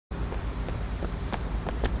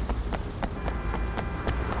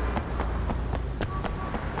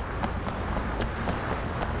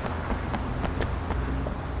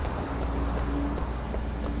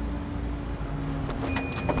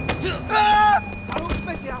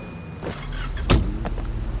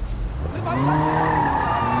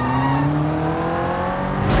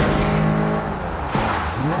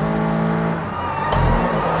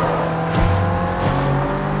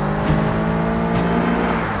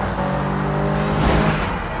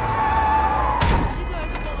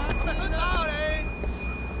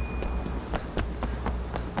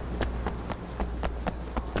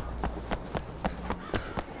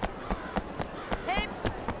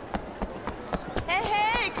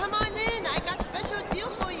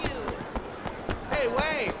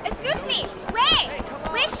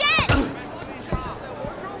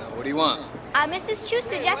do you want? Mrs. Chu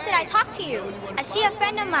suggested I talk to you. She a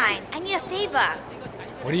friend of mine. I need a favor.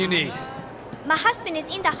 What do you need? My husband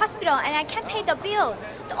is in the hospital and I can't pay the bills.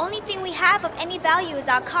 The only thing we have of any value is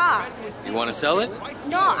our car. You want to sell it?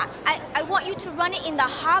 No, I want you to run it in the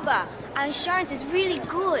harbor. Our insurance is really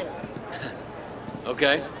good.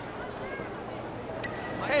 Okay.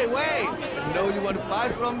 Hey, Wei! I know you want to buy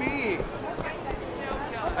from me.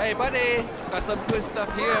 Hey, buddy, got some good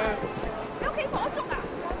stuff here.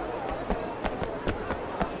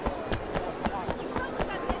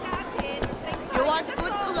 You want good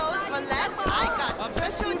clothes for less? I got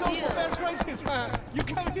special deal. Best prices, huh? You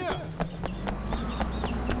come here.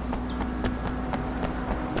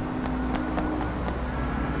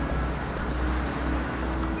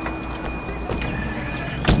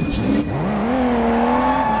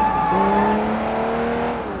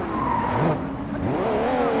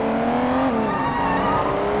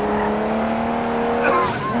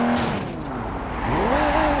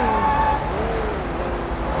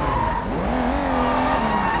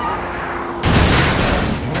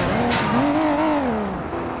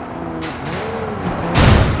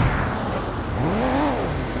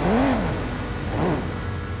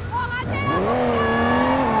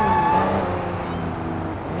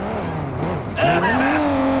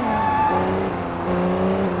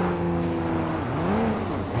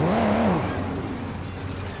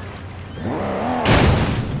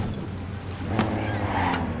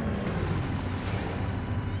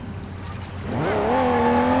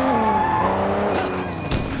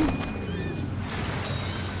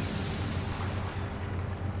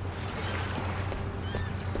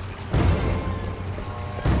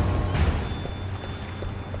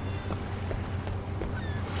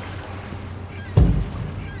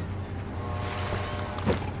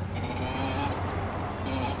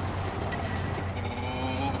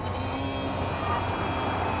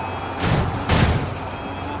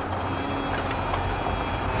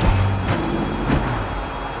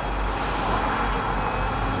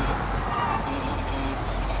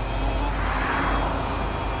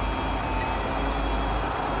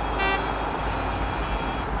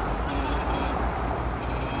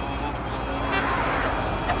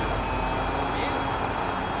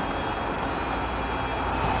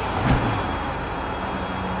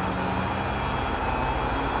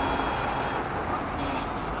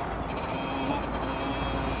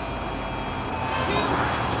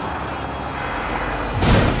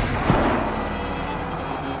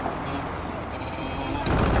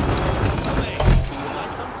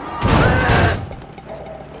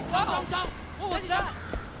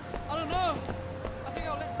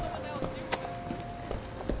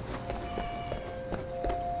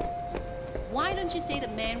 Why don't you date a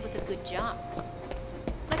man with a good job?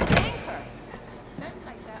 Like a banker. Men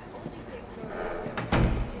like that only take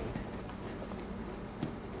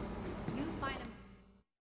You find him.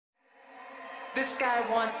 This guy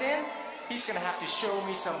wants in, he's gonna have to show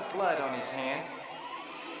me some blood on his hands.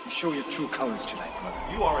 You show your true colors tonight, brother.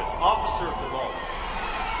 You are an officer of the law.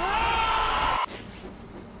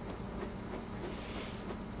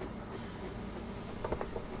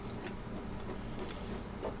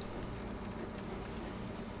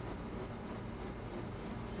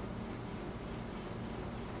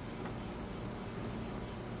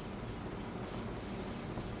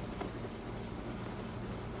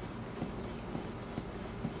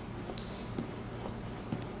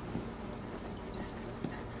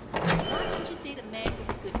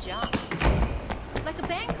 Job. Like a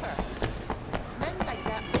banker. Men like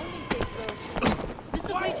that only take girls.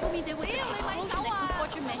 Mr. Wei told me there was an explosion at Good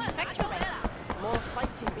Fortune Manufacturing. More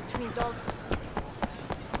fighting between dogs.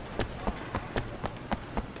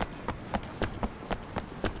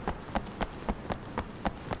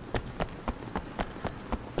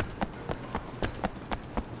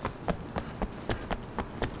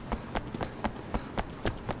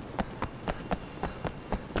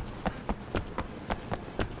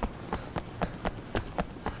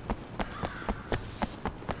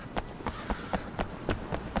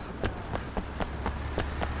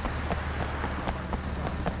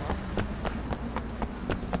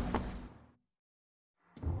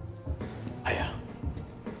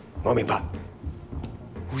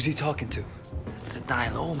 Who's he talking to? It's the die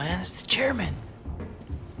low, man. It's the chairman.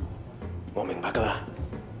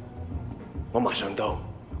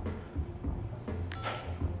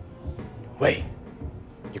 Wei,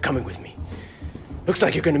 you're coming with me. Looks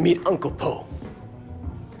like you're gonna meet Uncle Po.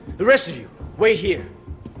 The rest of you, wait here.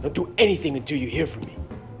 Don't do anything until you hear from me.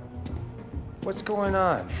 What's going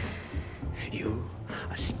on? You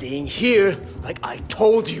are staying here like I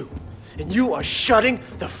told you. And you are shutting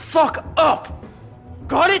the fuck up!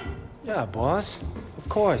 Got it? Yeah, boss. Of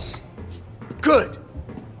course. Good.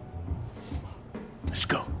 Let's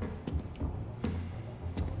go.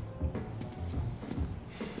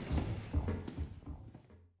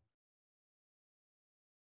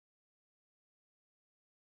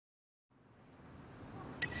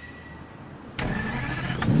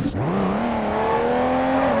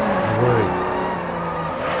 I'm worried.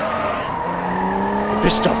 You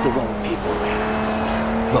pissed off the wrong people,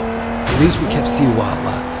 man. Look, at least we kept COI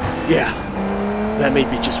alive. Yeah, that may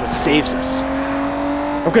be just what saves us.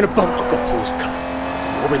 I'm gonna bump Uncle Po's cut.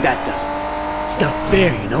 Hoping that doesn't. It's not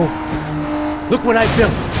fair, you know? Look what I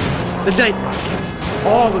built. The night market.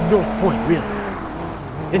 All of North Point, really.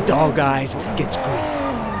 And Dog Eyes gets green.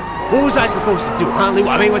 What was I supposed to do, huh,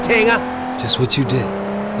 Liwa? Just what you did.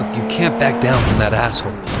 Look, you can't back down from that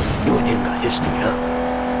asshole. You and him got history, huh?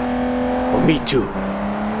 Well, me too.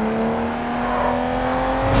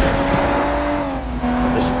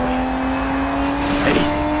 Listen, Wei.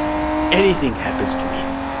 Anything happens to me,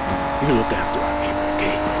 you look after our people,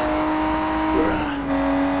 okay?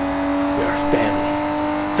 We're a family.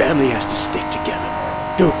 Family has to stick together.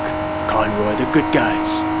 Duke, Conroy, they're good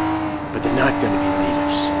guys. But they're not gonna be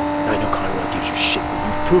leaders. I know Conroy gives you shit,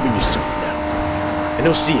 but you've proven yourself now. And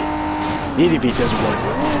he'll see it. Even if he doesn't want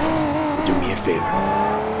to. Do me a favor.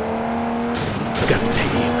 Look after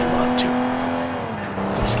Peggy and my mom, too.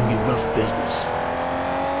 This can be rough business.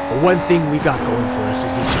 But one thing we got going for us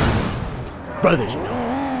is each other. Brothers, you know.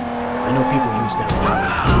 I know people use that word,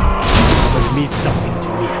 but it means something to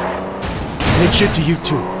me. And it should to you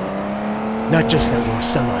too. Not just that we're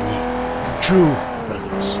Samanyi. True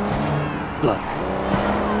brothers. Blood.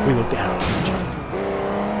 We look after each other.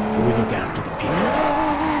 And we look after the people we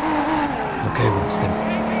love. Okay, Winston.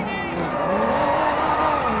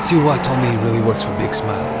 COI told me he really works for Big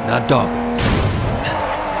Smiley, not Dog Eyes.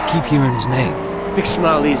 I keep hearing his name. Big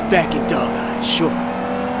Smiley is back in Dog Eyes, sure.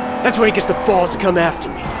 That's where he gets the balls to come after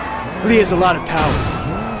me. Lee has a lot of power.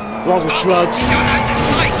 Along with drugs,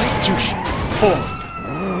 prostitution,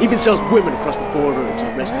 porn. Even sells women across the border into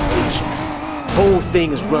the rest of Asia. The whole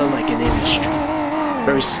thing is run like an industry.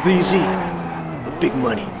 Very sleazy, but big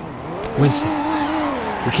money. Winston,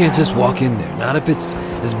 we can't just walk in there, not if it's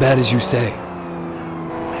as bad as you say.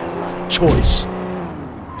 We had a lot of choice.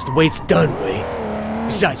 It's the way it's done, Wei.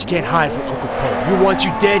 Besides, you can't hide from Uncle Po. If he wants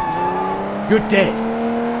you dead, you're dead.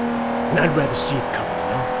 And I'd rather see it coming, you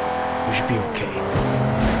know? You should be okay.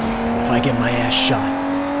 If I get my ass shot,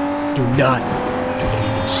 do not do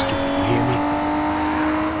anything stupid, you hear me?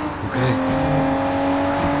 Okay.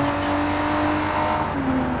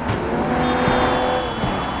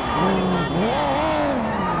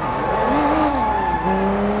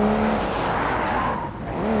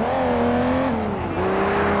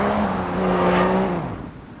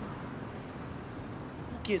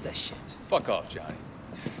 Who gives a shit? Fuck off, Johnny.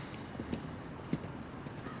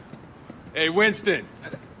 Hey, Winston.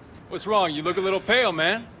 What's wrong? You look a little pale,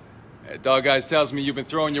 man. That Dog Eyes tells me you've been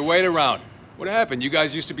throwing your weight around. What happened? You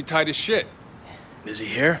guys used to be tight as shit. Is he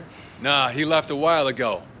here? Nah, he left a while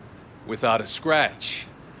ago. Without a scratch.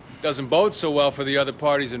 Doesn't bode so well for the other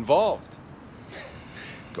parties involved.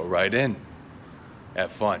 Go right in.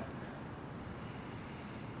 Have fun.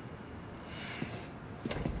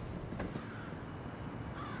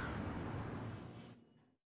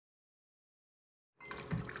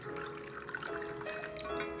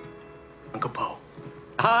 Uncle Po.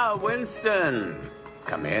 Ah, Winston.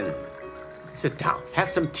 Come in. Sit down. Have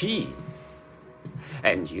some tea.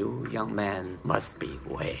 And you, young man, must be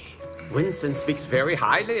Wei. Winston speaks very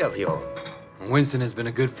highly of you. Winston has been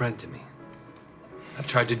a good friend to me. I've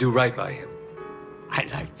tried to do right by him. I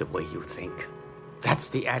like the way you think. That's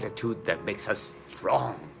the attitude that makes us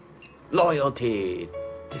strong. Loyalty,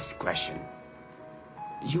 discretion.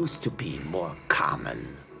 Used to be more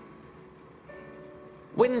common.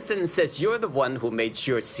 Winston says you're the one who made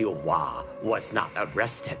sure Siwa was not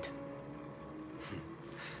arrested.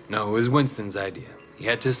 No, it was Winston's idea. He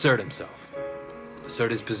had to assert himself.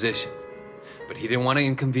 Assert his position. But he didn't want to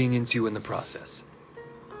inconvenience you in the process.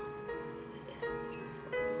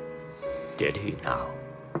 Did he now?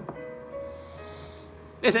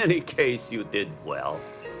 In any case, you did well.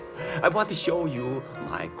 I want to show you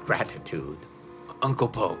my gratitude. Uncle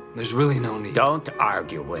Po, there's really no need. Don't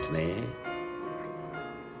argue with me.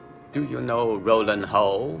 Do you know Roland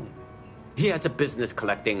Ho? He has a business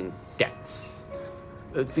collecting debts.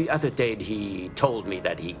 The other day he told me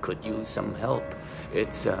that he could use some help.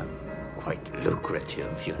 It's quite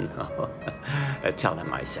lucrative, you know. Tell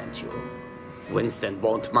him I sent you. Winston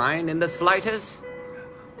won't mind in the slightest.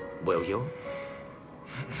 Will you?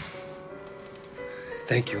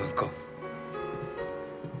 Thank you, Uncle.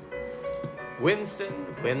 Winston,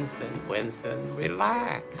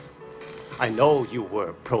 relax. I know you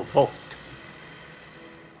were provoked.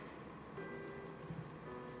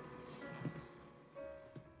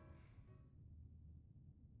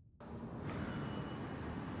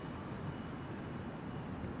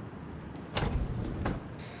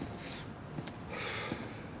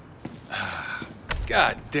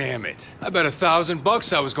 God damn it. I bet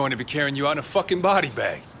 $1,000 I was going to be carrying you out in a fucking body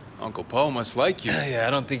bag. Uncle Poe must like you. Yeah,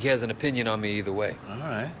 I don't think he has an opinion on me either way. All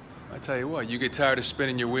right. I tell you what, you get tired of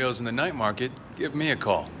spinning your wheels in the night market, give me a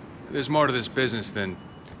call. There's more to this business than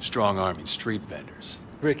strong-arming street vendors.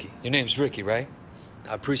 Ricky. Your name's Ricky, right?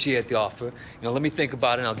 I appreciate the offer. You know, let me think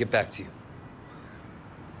about it and I'll get back to you.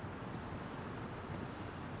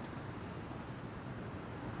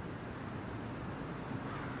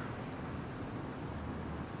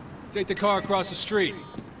 Take the car across the street.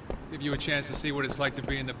 Give you a chance to see what it's like to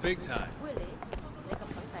be in the big time.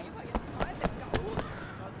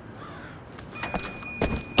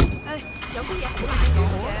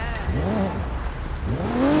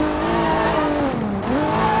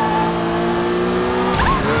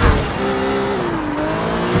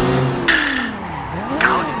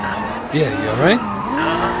 Yeah, you alright?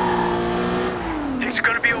 Things are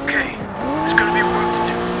gonna be okay. There's gonna be work to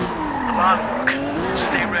do. A lot of work.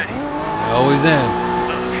 Stay ready. I always am.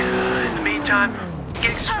 Look, in the meantime,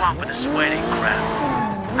 getting swamped with the sweat ain't crap.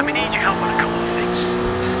 I'm gonna need your help on a couple of things.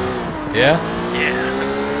 Yeah?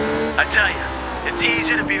 Yeah. I tell you, it's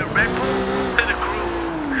easier to be a Red Bull than a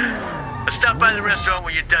crew. Let's stop by the restaurant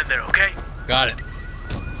when you're done there, okay? Got it.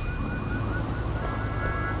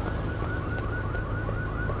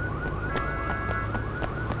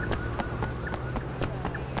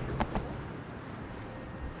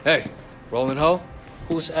 Hey, Roland Ho?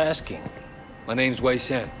 Who's asking? My name's Wei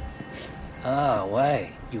Shen. Ah,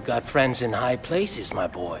 Wei. You got friends in high places, my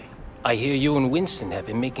boy. I hear you and Winston have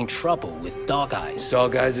been making trouble with Dog Eyes.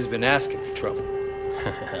 Dog Eyes has been asking for trouble.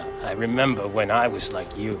 I remember when I was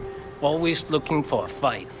like you. Always looking for a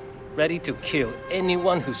fight. Ready to kill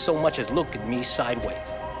anyone who so much as look at me sideways.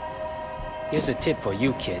 Here's a tip for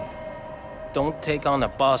you, kid. Don't take on a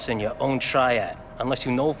boss in your own triad unless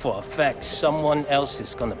you know for a fact someone else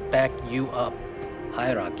is gonna back you up.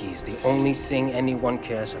 Hierarchy is the only thing anyone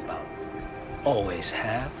cares about. Always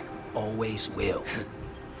have, always will.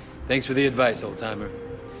 Thanks for the advice, old-timer.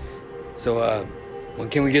 So, when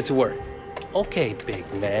can we get to work? Okay, big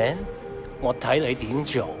man. 我睇你點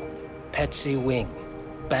做. Patsy Wing.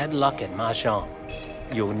 Bad luck at Mahjong.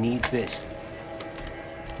 You'll need this.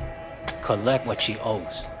 Collect what she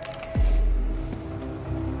owes.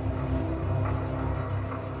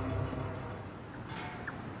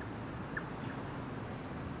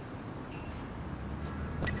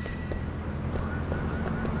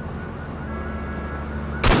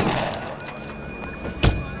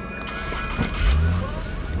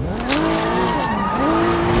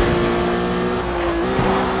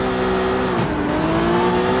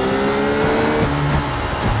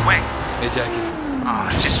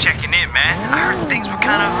 Just checking in, man. I heard things were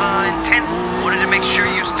kind of intense. Wanted to make sure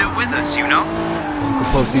you're still with us, you know?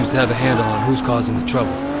 Uncle Poe seems to have a handle on who's causing the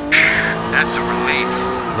trouble. That's a relief.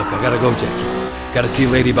 Look, I gotta go, Jackie. Gotta see a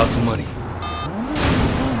lady about some money.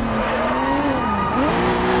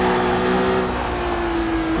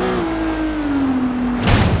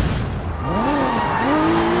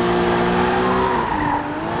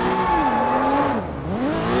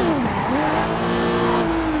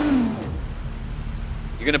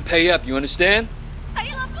 You're gonna pay up, you understand?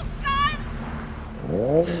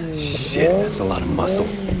 Shit, that's a lot of muscle.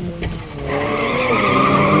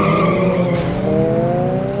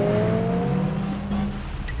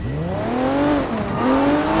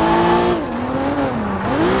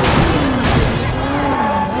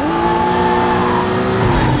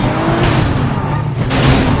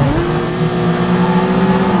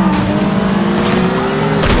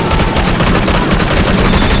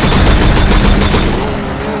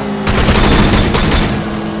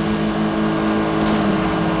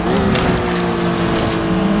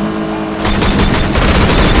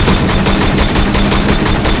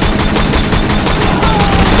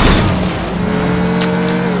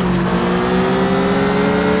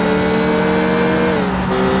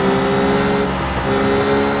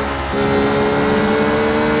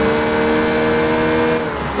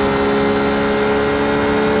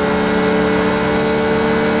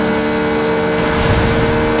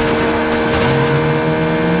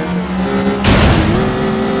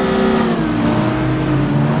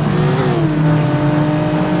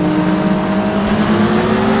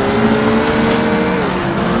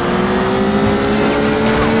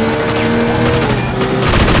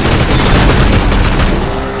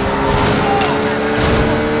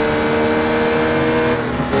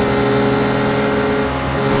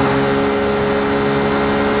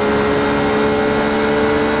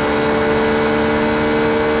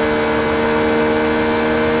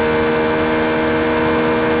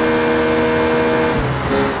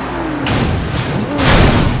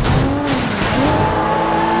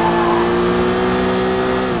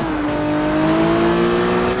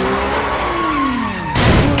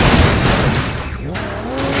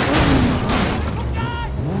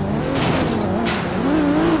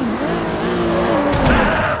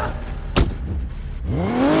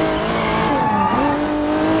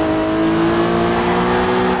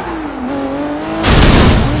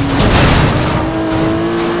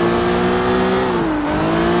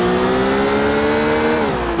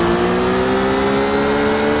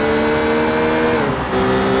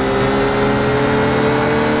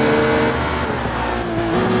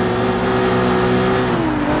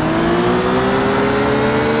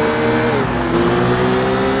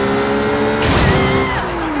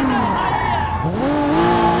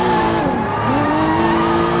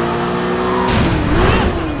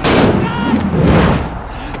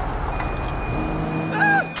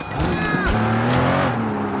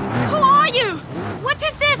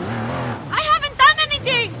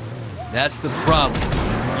 That's the problem.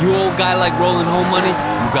 You old guy like rolling home money,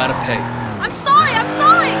 you gotta pay. I'm sorry, I'm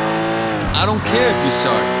sorry! I don't care if you're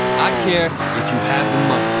sorry. I care if you have the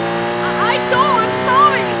money. I don't, I'm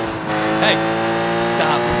sorry! Hey,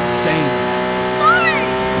 stop saying that. Sorry!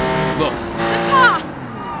 Look. The car!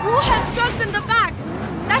 Who has drugs in the back?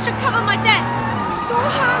 That should cover my debt. Don't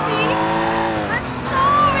hurt me. I'm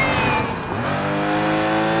sorry!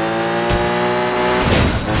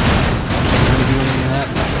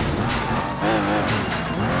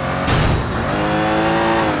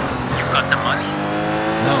 You got the money?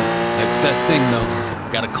 No, next best thing though.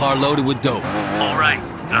 Got a car loaded with dope. All right,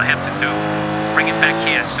 I have to do. Bring it back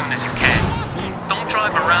here as soon as you can. Don't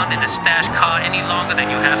drive around in a stash car any longer than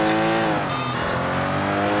you have to.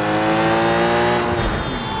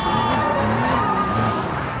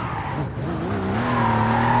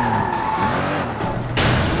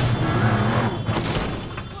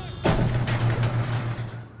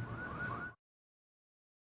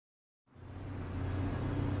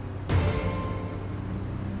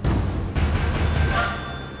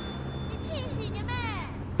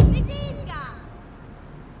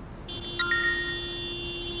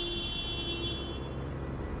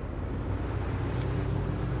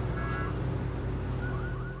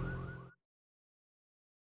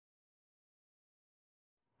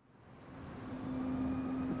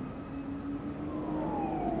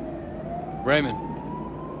 Raymond.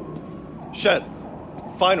 Shen,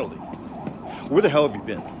 finally. Where the hell have you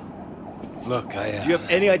been? Look, Do you have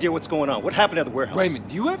any idea what's going on? What happened at the warehouse? Raymond,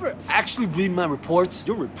 do you ever actually read my reports?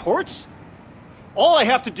 Your reports? All I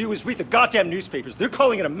have to do is read the goddamn newspapers. They're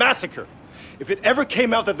calling it a massacre. If it ever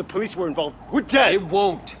came out that the police were involved, we're dead. It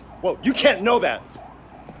won't. Well, you can't know that.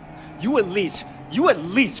 You at least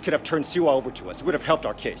could have turned Siwa over to us. It would have helped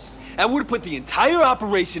our case. That would have put the entire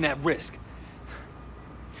operation at risk.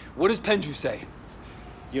 What does Pendrew say?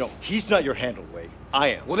 You know, he's not your handle, Wei. I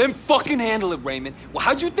am. Well, then fucking handle it, Raymond. Well,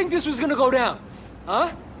 how'd you think this was gonna go down?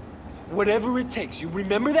 Huh? Whatever it takes, you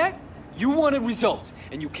remember that? You wanted results,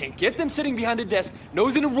 and you can't get them sitting behind a desk,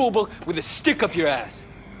 nose in a rulebook, with a stick up your ass.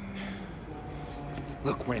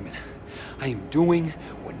 Look, Raymond, I am doing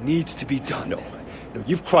what needs to be done. No,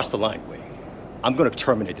 you've crossed the line, Wei. I'm gonna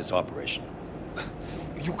terminate this operation.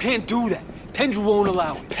 You can't do that. Pendrew won't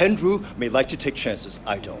allow it. Pendrew may like to take chances,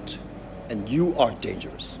 I don't. And you are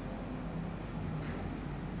dangerous.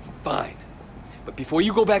 Fine. But before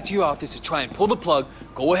you go back to your office to try and pull the plug,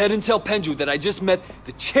 go ahead and tell Pendrew that I just met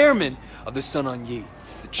the chairman of the Sun On Yee.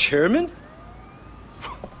 The chairman?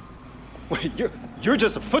 Wait, you're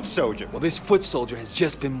just a foot soldier. Well, this foot soldier has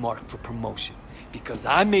just been marked for promotion because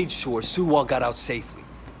I made sure Suwa got out safely.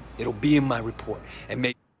 It'll be in my report and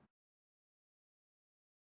make...